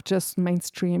part of just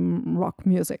mainstream rock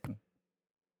music.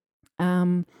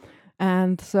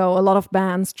 And so a lot of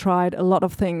bands tried a lot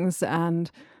of things, and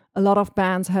a lot of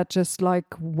bands had just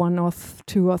like 1 or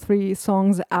 2 or 3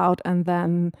 songs out, and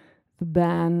then the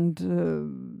band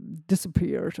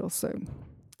disappeared or so.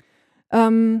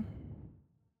 Where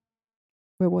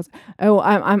was it? Oh,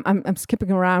 I'm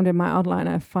skipping around in my outline.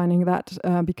 I'm finding that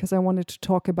because I wanted to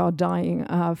talk about dying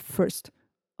first.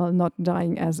 Well, not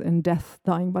dying as in death,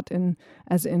 dying, but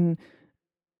as in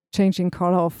changing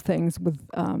color of things with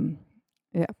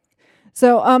yeah.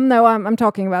 So no, I'm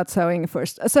talking about sewing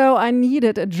first. So I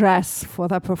needed a dress for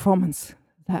that performance.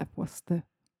 That was the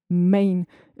main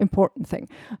important thing.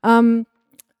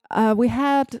 We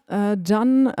had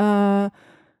done a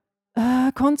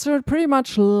concert pretty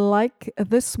much like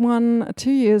this one 2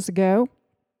 years ago,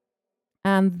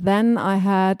 and then I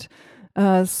had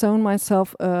sewn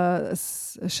myself a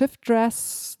shift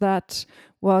dress that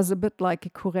was a bit like a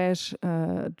courage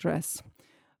dress,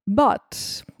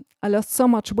 but I lost so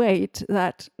much weight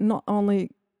that not only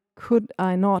could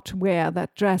I not wear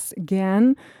that dress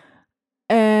again,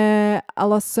 I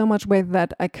lost so much weight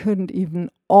that I couldn't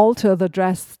even alter the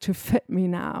dress to fit me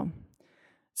now.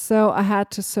 So I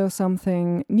had to sew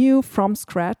something new from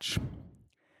scratch.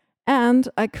 And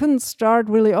I couldn't start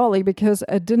really early because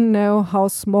I didn't know how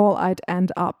small I'd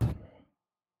end up.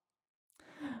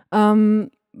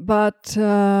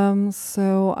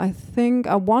 So I think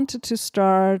I wanted to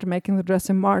start making the dress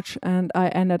in March, and I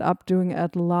ended up doing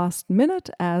it last minute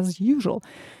as usual.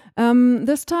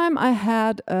 This time I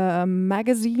had a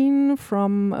magazine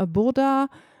from Burda,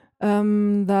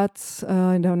 that's,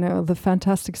 I don't know, the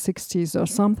Fantastic 60s or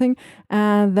something,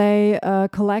 and they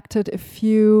collected a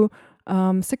few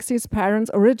 60s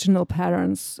patterns, original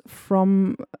patterns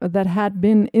from that had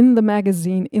been in the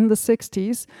magazine in the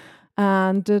 60s,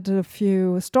 and did a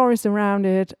few stories around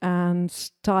it and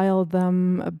styled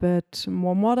them a bit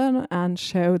more modern and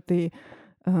showed the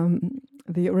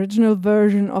original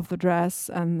version of the dress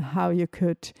and how you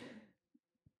could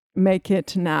make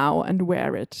it now and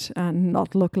wear it and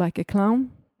not look like a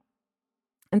clown.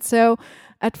 And so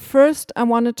at first I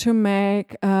wanted to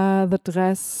make the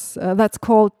dress that's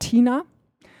called Tina.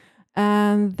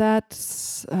 And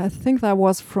that's, I think that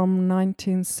was from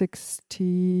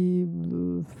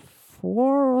 1964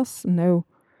 or no,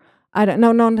 I don't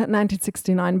know, not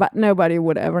 1969, but nobody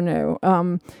would ever know.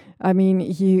 I mean,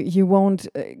 you won't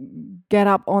get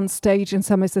up on stage and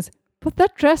somebody says, but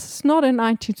that dress is not a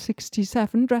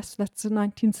 1967 dress, that's a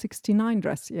 1969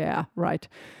 dress. Yeah, right.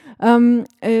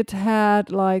 It had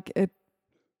like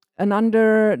an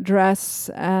underdress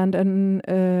and an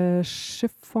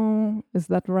chiffon, is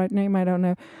that the right name? I don't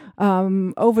know.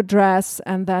 Overdress,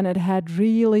 and then it had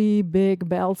really big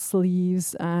bell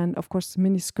sleeves and, of course,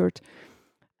 mini skirt.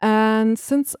 And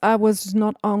since I was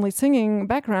not only singing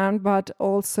background, but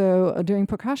also doing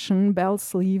percussion, bell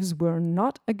sleeves were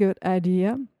not a good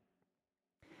idea.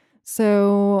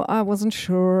 So I wasn't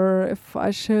sure if I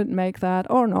should make that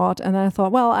or not. And then I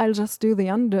thought, well, I'll just do the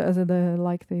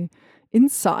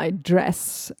inside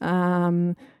dress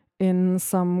in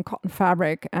some cotton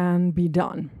fabric and be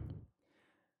done.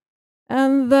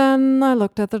 And then I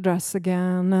looked at the dress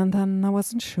again, and then I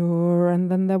wasn't sure. And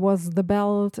then there was the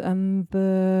belt and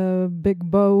the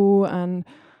big bow, and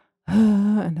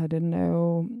I didn't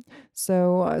know.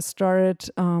 So I started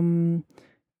cutting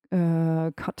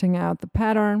out the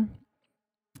pattern.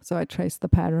 So I traced the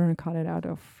pattern and cut it out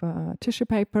of tissue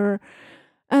paper.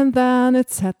 And then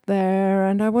it sat there,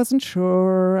 and I wasn't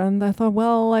sure. And I thought,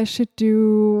 well, I should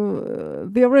do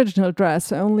the original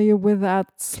dress, only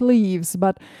without sleeves.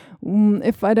 But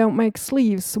if I don't make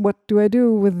sleeves, what do I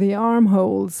do with the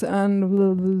armholes?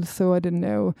 And so I didn't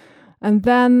know. And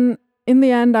then in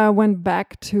the end, I went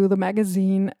back to the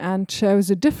magazine and chose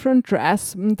a different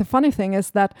dress. The funny thing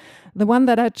is that the one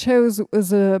that I chose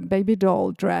was a baby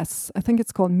doll dress. I think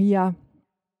it's called Mia.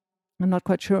 I'm not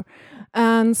quite sure.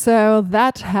 And so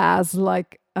that has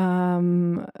like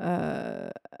an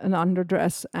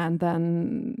underdress and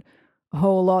then a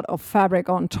whole lot of fabric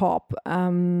on top. I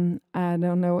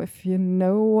don't know if you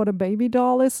know what a baby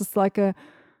doll is. It's like a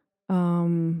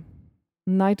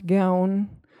nightgown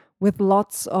with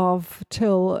lots of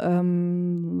till,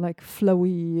 like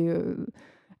flowy,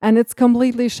 and it's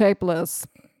completely shapeless.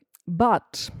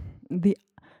 But the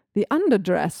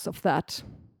underdress of that,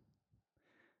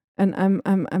 and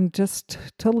I'm just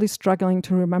totally struggling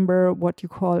to remember what you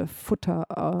call a footer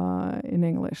in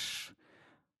English.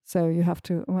 So you have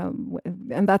to, well,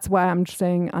 and that's why I'm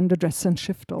saying underdress and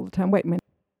shift all the time. Wait a minute.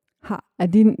 I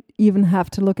didn't even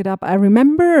have to look it up. I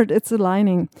remembered it's a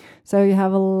lining. So you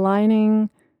have a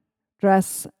lining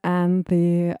dress and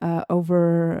the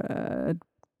over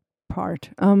part.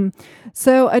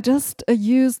 So I just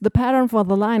used the pattern for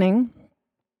the lining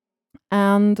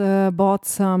and bought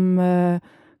some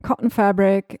cotton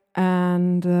fabric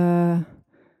and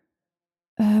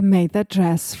made that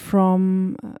dress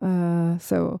from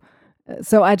so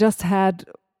I just had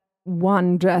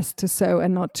one dress to sew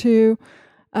and not two.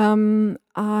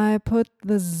 I put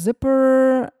the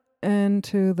zipper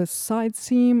into the side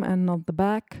seam and not the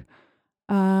back.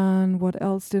 And what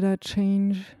else did I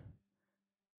change?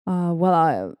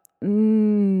 Nothing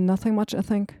much, I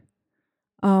think.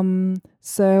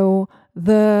 So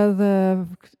the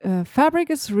fabric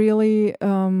is really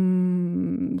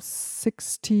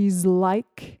 60s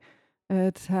like.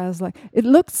 It has like, it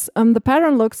looks, the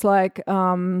pattern looks like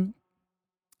 60s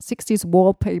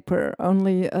wallpaper,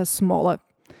 only a smaller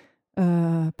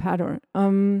pattern.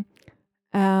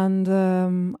 And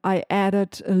I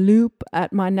added a loop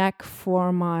at my neck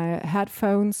for my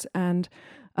headphones, and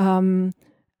then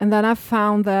I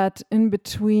found that in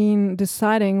between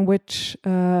deciding which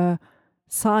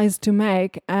size to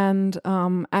make and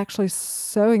actually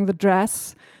sewing the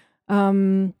dress,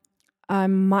 I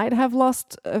might have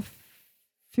lost a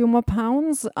few more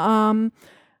pounds. And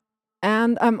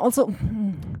I'm also,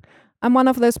 I'm one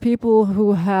of those people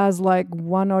who has like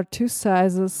one or two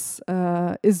sizes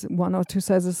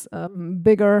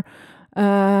bigger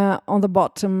on the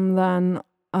bottom than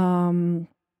on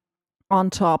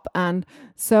top. And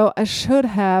so I should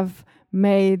have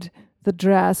made the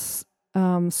dress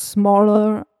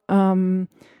smaller, and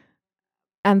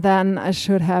then I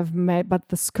should have made, but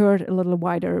the skirt a little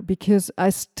wider, because I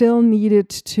still needed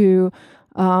to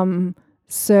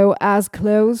sew as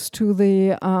close to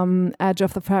the edge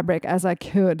of the fabric as I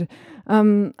could.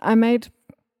 Did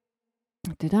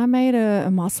I made a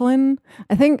muslin?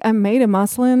 I think I made a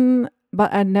muslin,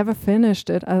 but I never finished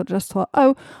it. I just thought,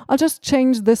 oh, I'll just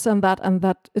change this and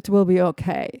that it will be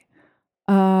okay.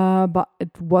 But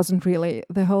it wasn't really.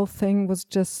 The whole thing was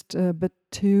just a bit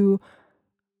too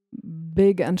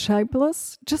big and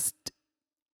shapeless, just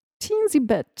teensy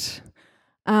bit.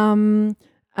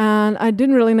 And I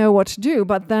didn't really know what to do,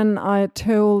 but then I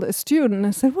told a student,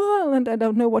 I said, well, and I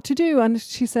don't know what to do. And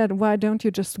she said, why don't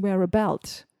you just wear a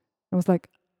belt? I was like,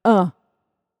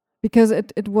 because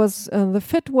it was, the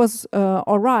fit was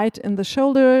all right in the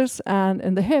shoulders and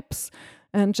in the hips,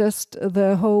 and just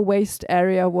the whole waist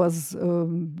area was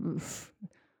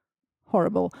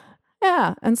horrible.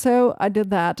 Yeah, and so I did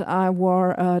that. I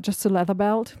wore just a leather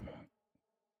belt,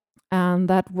 and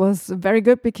that was very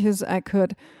good because I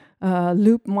could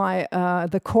loop my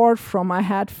the cord from my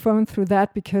headphone through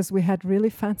that, because we had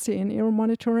really fancy in-ear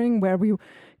monitoring where we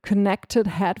connected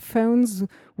headphones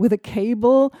with a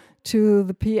cable to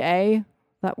the PA.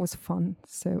 That was fun.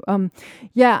 So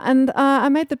yeah, and I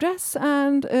made the dress,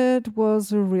 and it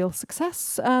was a real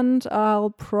success, and I'll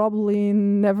probably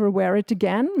never wear it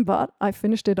again, but I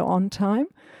finished it on time.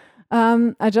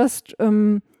 I just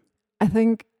I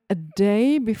think a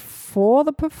day before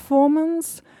the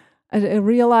performance, I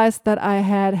realized that I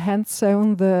had hand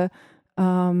sewn the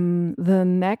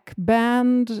neck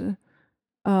band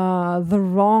the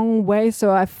wrong way.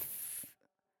 So I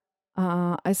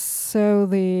sew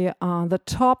the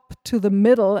top to the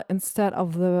middle instead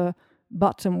of the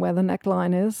bottom where the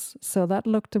neckline is. So that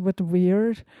looked a bit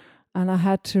weird, and I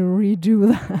had to redo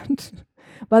that.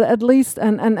 But at least,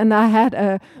 and I had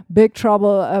a big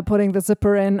trouble putting the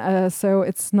zipper in, so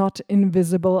it's not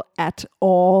invisible at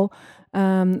all.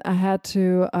 I had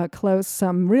to close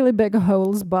some really big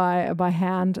holes by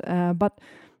hand, but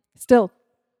still,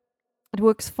 it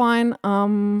works fine.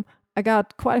 I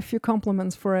got quite a few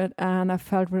compliments for it, and I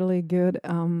felt really good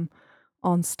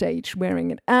on stage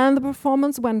wearing it. And the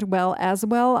performance went well as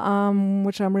well,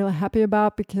 which I'm really happy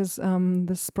about, because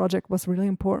this project was really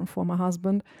important for my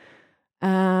husband.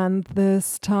 And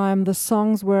this time the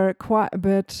songs were quite a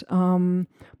bit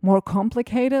more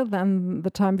complicated than the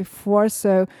time before,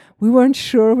 so we weren't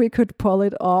sure we could pull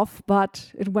it off,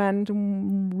 but it went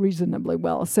reasonably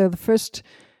well. So the first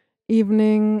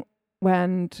evening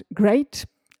went great,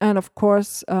 and of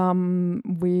course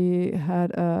we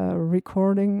had a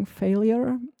recording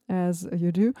failure, as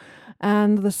you do,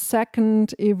 and the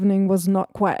second evening was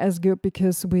not quite as good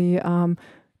because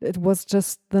it was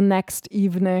just the next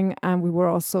evening, and we were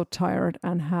also tired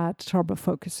and had trouble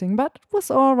focusing, but it was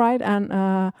all right. And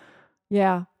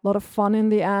yeah, a lot of fun in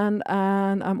the end.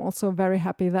 And I'm also very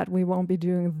happy that we won't be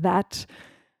doing that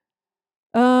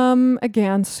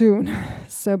again soon.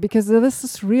 So, because this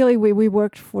is really, we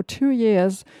worked for 2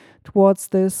 years towards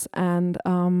this, and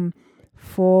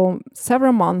for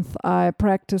several months I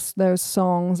practiced those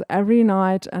songs every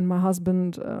night, and my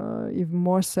husband even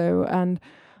more so. And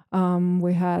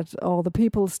we had all the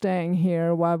people staying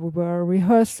here while we were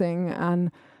rehearsing, and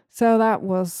so that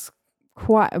was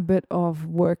quite a bit of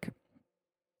work.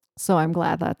 So I'm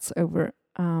glad that's over.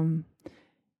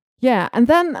 Yeah, and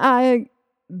then I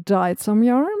dyed some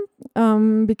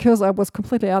yarn because I was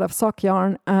completely out of sock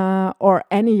yarn or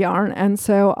any yarn, and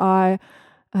so I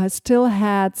still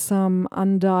had some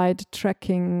undyed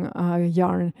trekking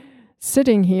yarn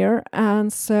sitting here,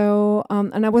 and so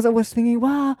and I was thinking,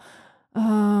 well,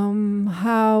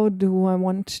 how do I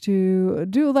want to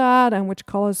do that, and which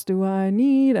colors do I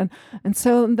need, and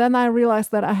so then I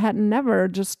realized that I had never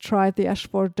just tried the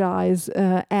Ashford dyes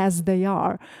as they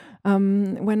are.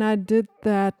 When I did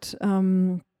that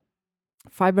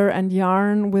fiber and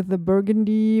yarn with the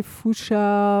burgundy,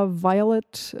 fuchsia,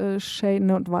 violet shade,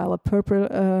 not violet, purple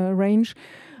range,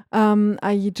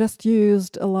 I just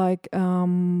used like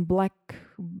black,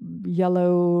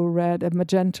 yellow, red,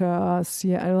 magenta,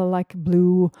 like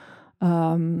blue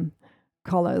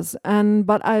colors.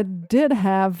 But I did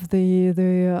have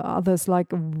the others like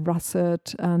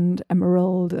russet and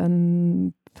emerald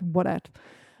and whatever.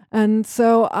 And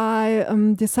so I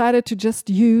decided to just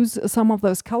use some of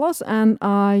those colors, and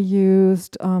I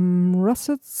used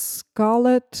russet,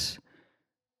 scarlet,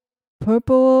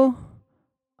 purple,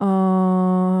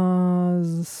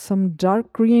 some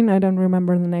dark green, I don't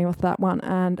remember the name of that one,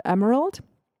 and emerald.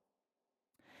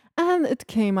 And it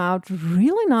came out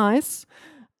really nice.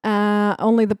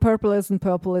 Only the purple isn't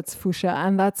purple, it's fuchsia,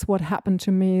 and that's what happened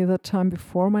to me the time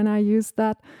before when I used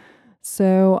that.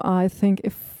 So I think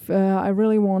if I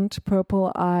really want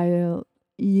purple, I'll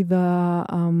either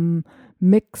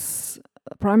mix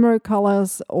primary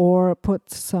colors or put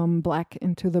some black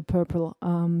into the purple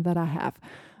that I have.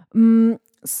 And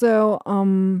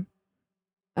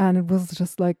it was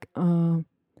just like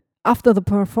after the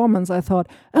performance, I thought,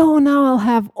 oh, now I'll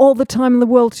have all the time in the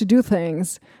world to do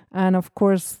things. And of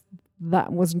course,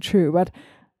 that wasn't true. But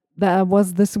there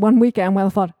was this one weekend where I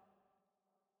thought,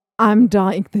 I'm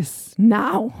dyeing this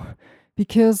now,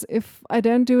 because if I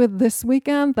don't do it this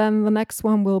weekend, then the next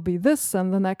one will be this,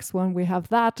 and the next one we have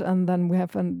that, and then we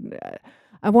have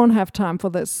I won't have time for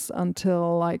this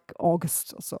until like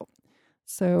August or so.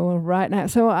 So right now,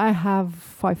 so I have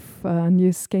 5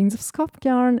 new skeins of scope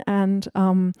yarn, and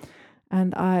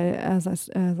I, as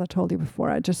I told you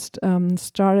before, I just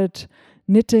started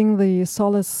knitting the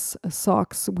Solace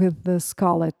socks with the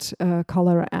scarlet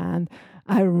color, and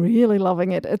I'm really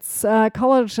loving it. It's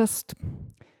color just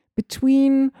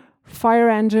between fire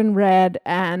engine red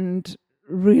and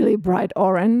really bright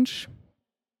orange.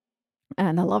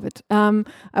 And I love it.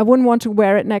 I wouldn't want to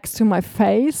wear it next to my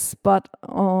face, but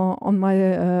on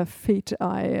my feet,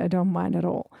 I don't mind at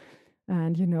all.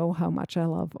 And you know how much I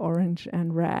love orange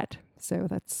and red. So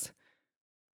that's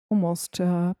almost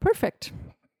perfect.